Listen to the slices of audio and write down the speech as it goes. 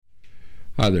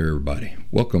Hi there, everybody.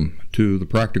 Welcome to the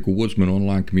Practical Woodsman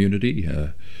online community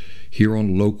here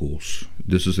on Locals.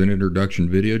 This is an introduction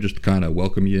video just to kind of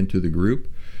welcome you into the group.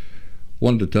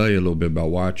 Wanted to tell you a little bit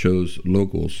about why I chose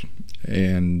Locals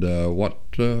and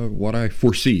what I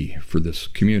foresee for this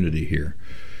community here.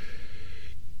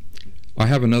 I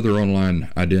have another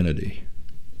online identity.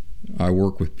 I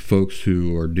work with folks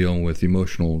who are dealing with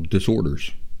emotional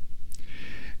disorders.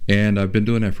 And I've been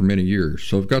doing that for many years.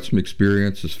 So I've got some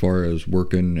experience as far as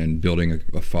working and building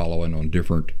a following on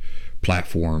different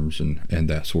platforms and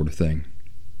that sort of thing.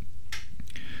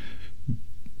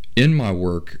 In my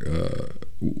work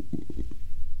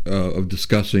of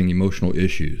discussing emotional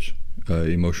issues,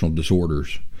 emotional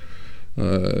disorders,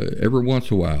 every once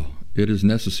in a while it is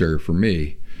necessary for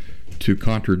me to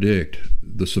contradict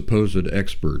the supposed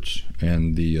experts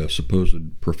and the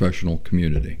supposed professional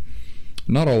community.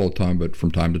 Not all the time, but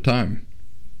from time to time.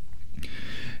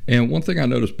 And one thing I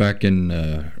noticed back in,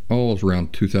 it was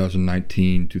around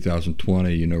 2019,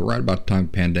 2020, right about the time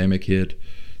the pandemic hit,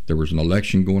 there was an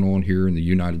election going on here in the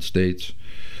United States,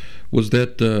 was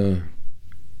that the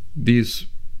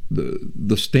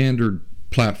standard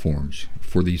platforms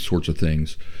for these sorts of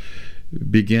things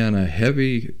began a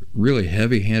really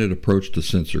heavy-handed approach to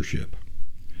censorship.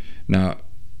 Now,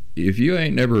 if you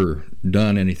ain't never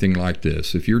done anything like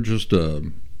this, if you're just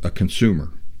a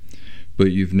consumer,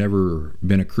 but you've never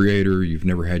been a creator, you've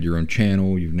never had your own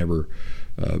channel, you've never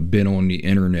been on the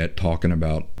internet talking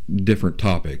about different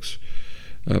topics,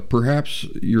 perhaps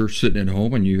you're sitting at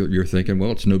home and you're thinking,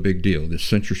 well, it's no big deal. This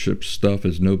censorship stuff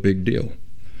is no big deal.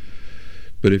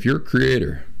 But if you're a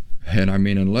creator, and I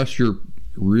mean, unless you're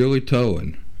really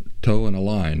towing a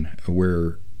line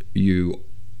where you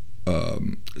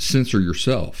censor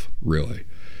yourself, really.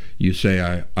 You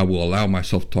say, I will allow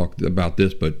myself to talk about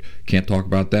this, but can't talk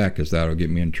about that because that'll get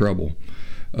me in trouble.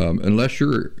 Unless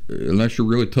you're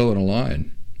really towing a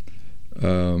line,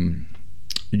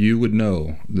 you would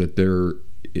know that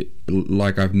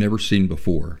like I've never seen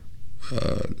before,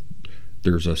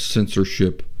 there's a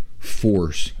censorship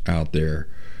force out there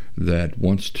that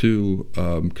wants to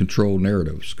control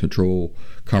narratives, control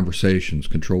conversations,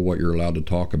 control what you're allowed to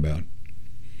talk about.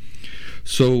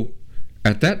 So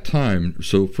at that time,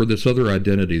 for this other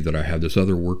identity that I have, this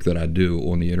other work that I do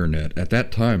on the internet, at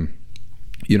that time,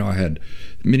 I had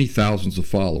many thousands of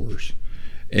followers,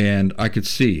 and I could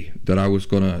see that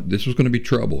this was gonna be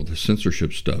trouble, the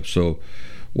censorship stuff. So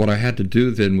what I had to do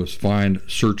then was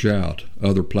search out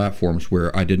other platforms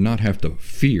where I did not have to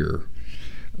fear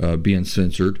being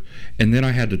censored, and then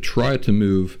I had to try to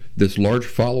move this large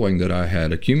following that I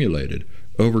had accumulated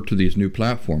over to these new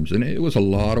platforms. And it was a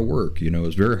lot of work. It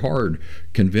was very hard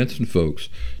convincing folks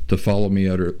to follow me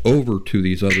over to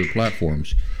these other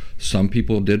platforms. Some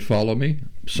people did follow me,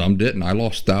 some didn't. I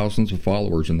lost thousands of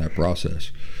followers in that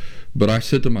process. But I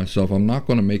said to myself, I'm not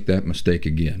going to make that mistake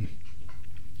again.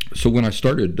 So when I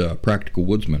started Practical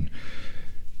Woodsman,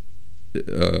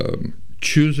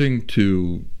 choosing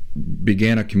to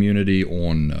begin a community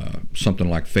on something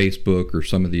like Facebook or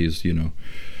some of these,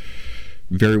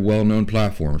 very well-known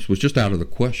platforms was just out of the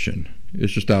question.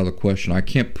 It's just out of the question. I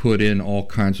can't put in all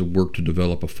kinds of work to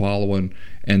develop a following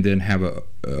and then have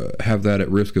that at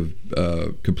risk of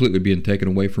completely being taken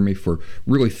away from me for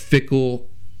really fickle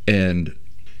and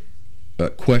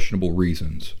questionable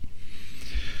reasons.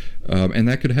 And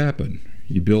that could happen.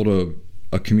 You build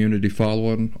a community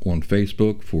following on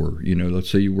Facebook for, let's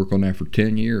say you work on that for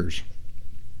 10 years.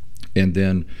 And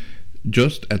then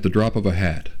just at the drop of a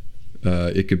hat,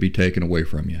 it could be taken away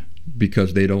from you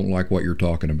because they don't like what you're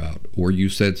talking about, or you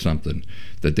said something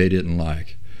that they didn't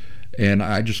like. And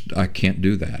I can't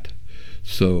do that.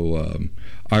 So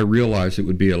I realize it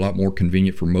would be a lot more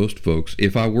convenient for most folks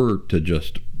if I were to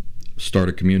just start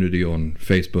a community on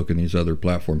Facebook and these other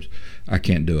platforms. I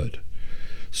can't do it.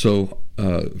 So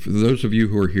for those of you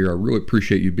who are here, I really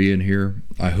appreciate you being here.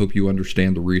 I hope you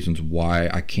understand the reasons why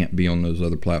I can't be on those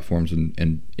other platforms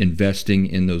and investing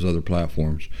in those other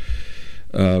platforms.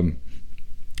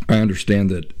 I understand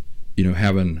that,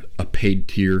 having a paid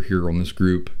tier here on this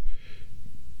group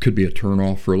could be a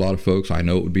turnoff for a lot of folks. I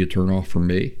know it would be a turnoff for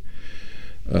me.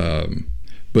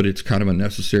 But it's kind of a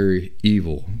necessary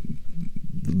evil.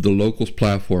 The Locals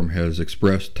platform has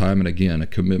expressed time and again a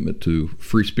commitment to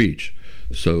free speech.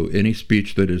 So any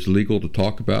speech that is legal to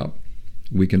talk about,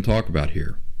 we can talk about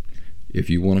here. If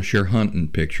you want to share hunting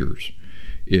pictures,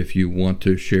 if you want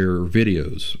to share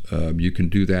videos, you can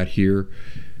do that here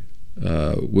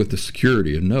with the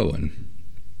security of knowing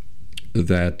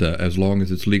that as long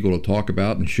as it's legal to talk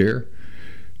about and share,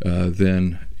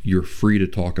 then you're free to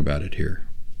talk about it here.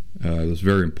 It's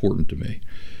very important to me.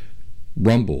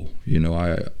 Rumble.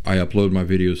 I upload my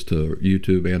videos to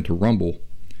YouTube and to Rumble,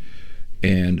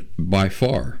 and by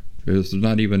far, there's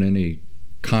not even any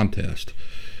contest,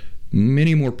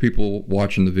 many more people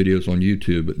watching the videos on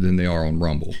YouTube than they are on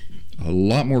Rumble. A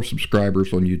lot more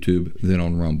subscribers on YouTube than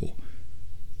on Rumble.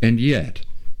 And yet,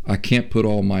 I can't put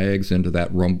all my eggs into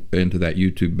that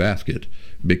YouTube basket,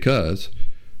 because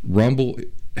Rumble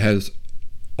has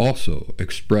also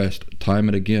expressed time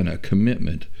and again a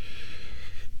commitment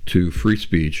to free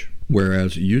speech,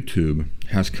 whereas YouTube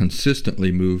has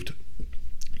consistently moved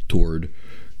toward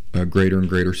greater and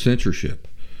greater censorship.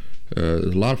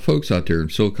 There's a lot of folks out there in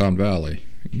Silicon Valley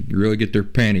really get their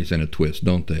panties in a twist,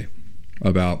 don't they?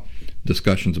 About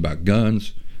discussions about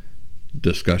guns,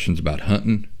 discussions about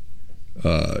hunting.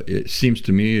 It seems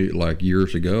to me like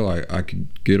years ago I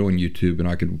could get on YouTube and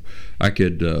I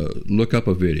could look up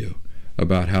a video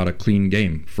about how to clean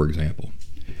game, for example,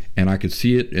 and I could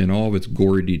see it in all of its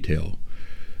gory detail,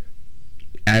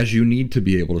 as you need to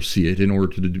be able to see it in order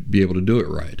to be able to do it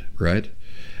right?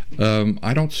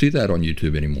 I don't see that on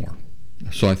YouTube anymore,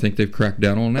 so I think they've cracked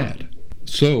down on that.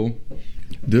 So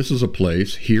this is a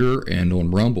place here, and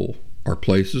on Rumble are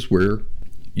places where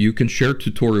you can share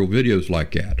tutorial videos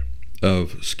like that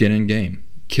of skinning game,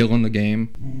 killing the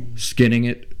game, skinning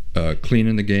it,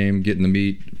 cleaning the game, getting the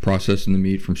meat, processing the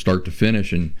meat from start to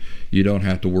finish, and you don't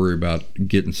have to worry about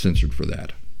getting censored for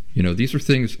that. These are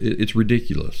things. It's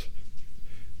ridiculous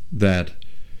that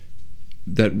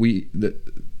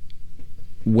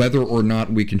whether or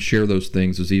not we can share those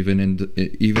things is even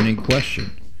in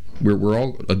question. We're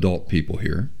all adult people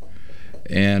here,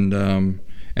 and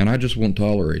I just won't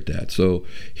tolerate that. So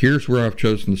here's where I've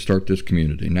chosen to start this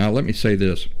community. Now, let me say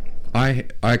this. I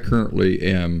currently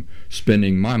am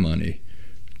spending my money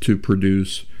to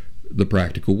produce The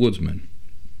Practical Woodsman.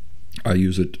 I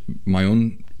use my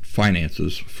own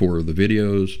finances for the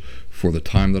videos, for the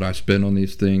time that I spend on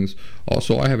these things.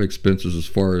 Also, I have expenses as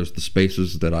far as the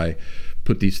spaces that I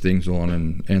put these things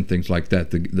on and things like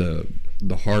that.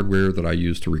 The hardware that I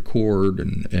use to record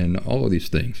and all of these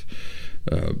things.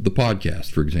 The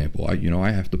podcast, for example,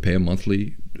 I have to pay a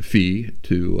monthly fee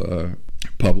to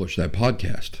publish that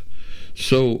podcast.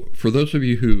 So for those of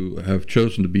you who have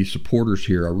chosen to be supporters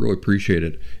here, I really appreciate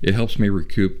it. It helps me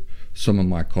recoup some of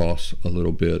my costs a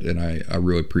little bit, and I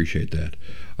really appreciate that.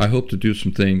 I hope to do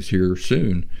some things here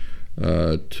soon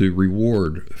to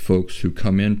reward folks who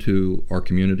come into our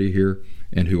community here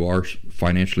and who are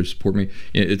financially support me.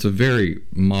 It's a very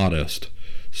modest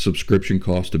subscription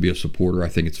cost to be a supporter. I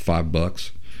think it's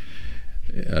 $5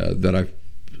 that I've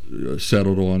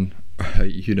settled on.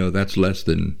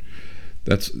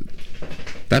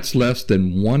 That's less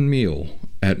than one meal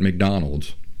at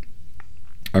McDonald's.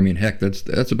 I mean, heck,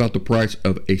 that's about the price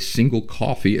of a single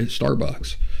coffee at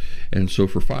Starbucks. And so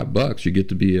for $5, you get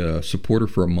to be a supporter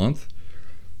for a month.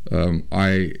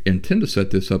 I intend to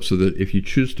set this up so that if you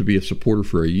choose to be a supporter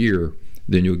for a year,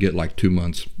 then you'll get like 2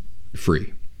 months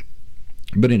free.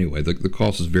 But anyway, the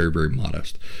cost is very, very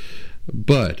modest.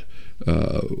 But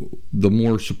the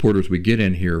more supporters we get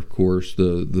in here, of course,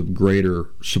 the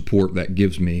greater support that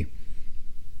gives me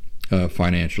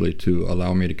financially to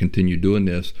allow me to continue doing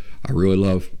this. I really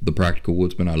love The Practical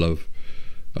Woodsman. I love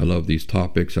these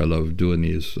topics. I love doing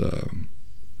these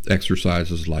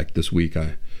exercises. Like this week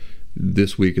and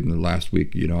the last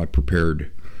week, I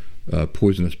prepared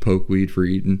poisonous pokeweed for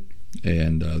eating.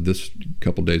 And this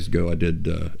couple days ago, I did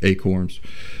acorns.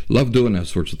 Love doing that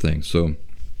sorts of things. So,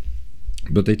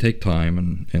 but they take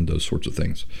time and those sorts of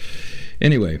things.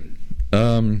 Anyway,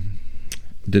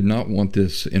 did not want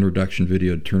this introduction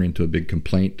video to turn into a big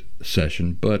complaint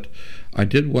session, but I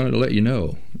did want to let you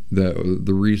know that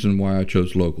the reason why I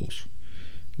chose locals,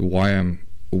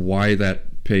 why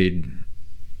that paid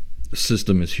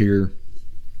system is here.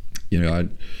 I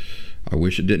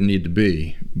wish it didn't need to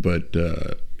be, but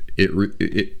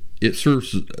it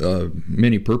serves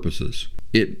many purposes.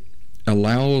 It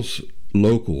allows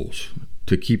locals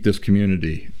to keep this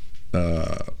community,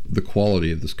 the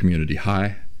quality of this community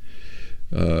high.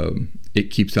 It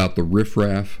keeps out the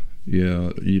riffraff.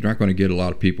 You're not going to get a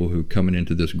lot of people who coming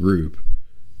into this group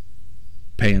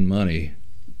paying money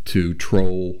to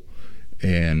troll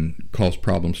and cause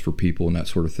problems for people and that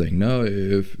sort of thing. No,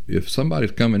 if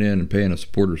somebody's coming in and paying a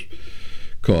supporter's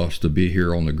cost to be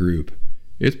here on the group,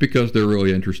 it's because they're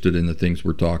really interested in the things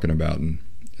we're talking about, and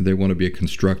they want to be a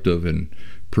constructive and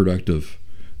productive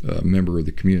member of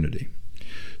the community.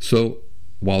 So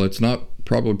while it's not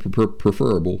probably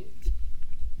preferable,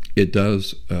 it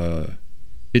does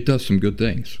some good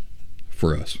things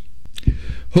for us.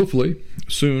 Hopefully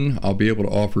soon I'll be able to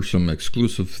offer some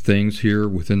exclusive things here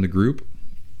within the group.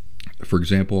 For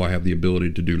example, I have the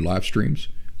ability to do live streams.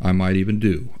 I might even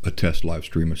do a test live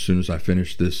stream as soon as I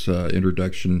finish this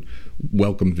introduction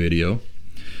welcome video,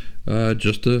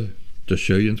 just to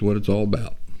show you what it's all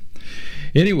about.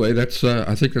 Anyway, that's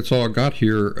I think that's all I got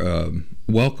here.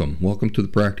 Welcome to the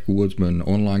Practical Woodsman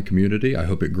online community. I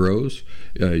hope it grows.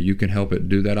 You can help it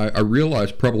do that. I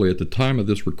realize probably at the time of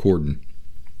this recording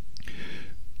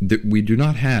that we do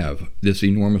not have this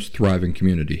enormous thriving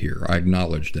community here. I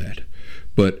acknowledge that.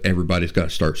 But everybody's got to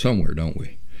start somewhere, don't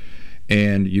we?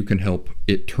 And you can help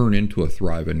it turn into a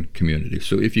thriving community.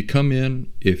 So if you come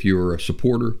in, if you're a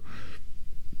supporter,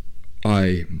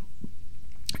 I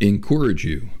encourage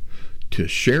you to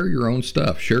share your own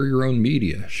stuff, share your own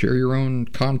media, share your own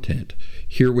content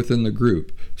here within the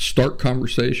group. Start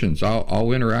conversations.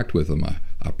 I'll interact with them,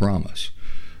 I promise.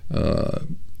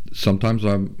 Sometimes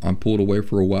I'm pulled away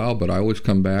for a while, but I always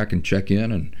come back and check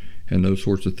in and those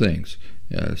sorts of things.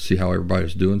 See how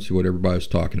everybody's doing, see what everybody's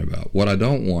talking about. What I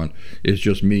don't want is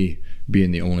just me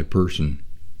being the only person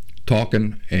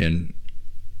talking and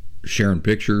sharing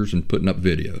pictures and putting up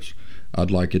videos.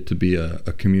 I'd like it to be a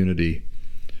community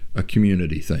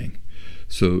thing.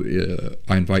 So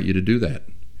I invite you to do that.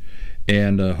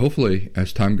 And hopefully,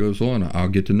 as time goes on, I'll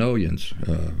get to know you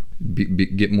and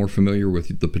get more familiar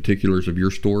with the particulars of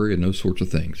your story and those sorts of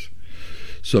things.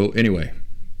 So anyway,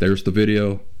 there's the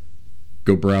video.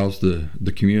 Go browse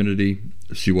the community,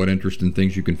 see what interesting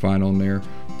things you can find on there.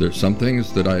 There's some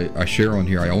things that I share on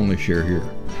here, I only share here.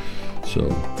 So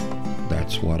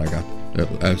that's what I got.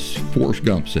 As Forrest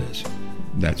Gump says,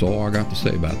 that's all I got to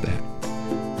say about that.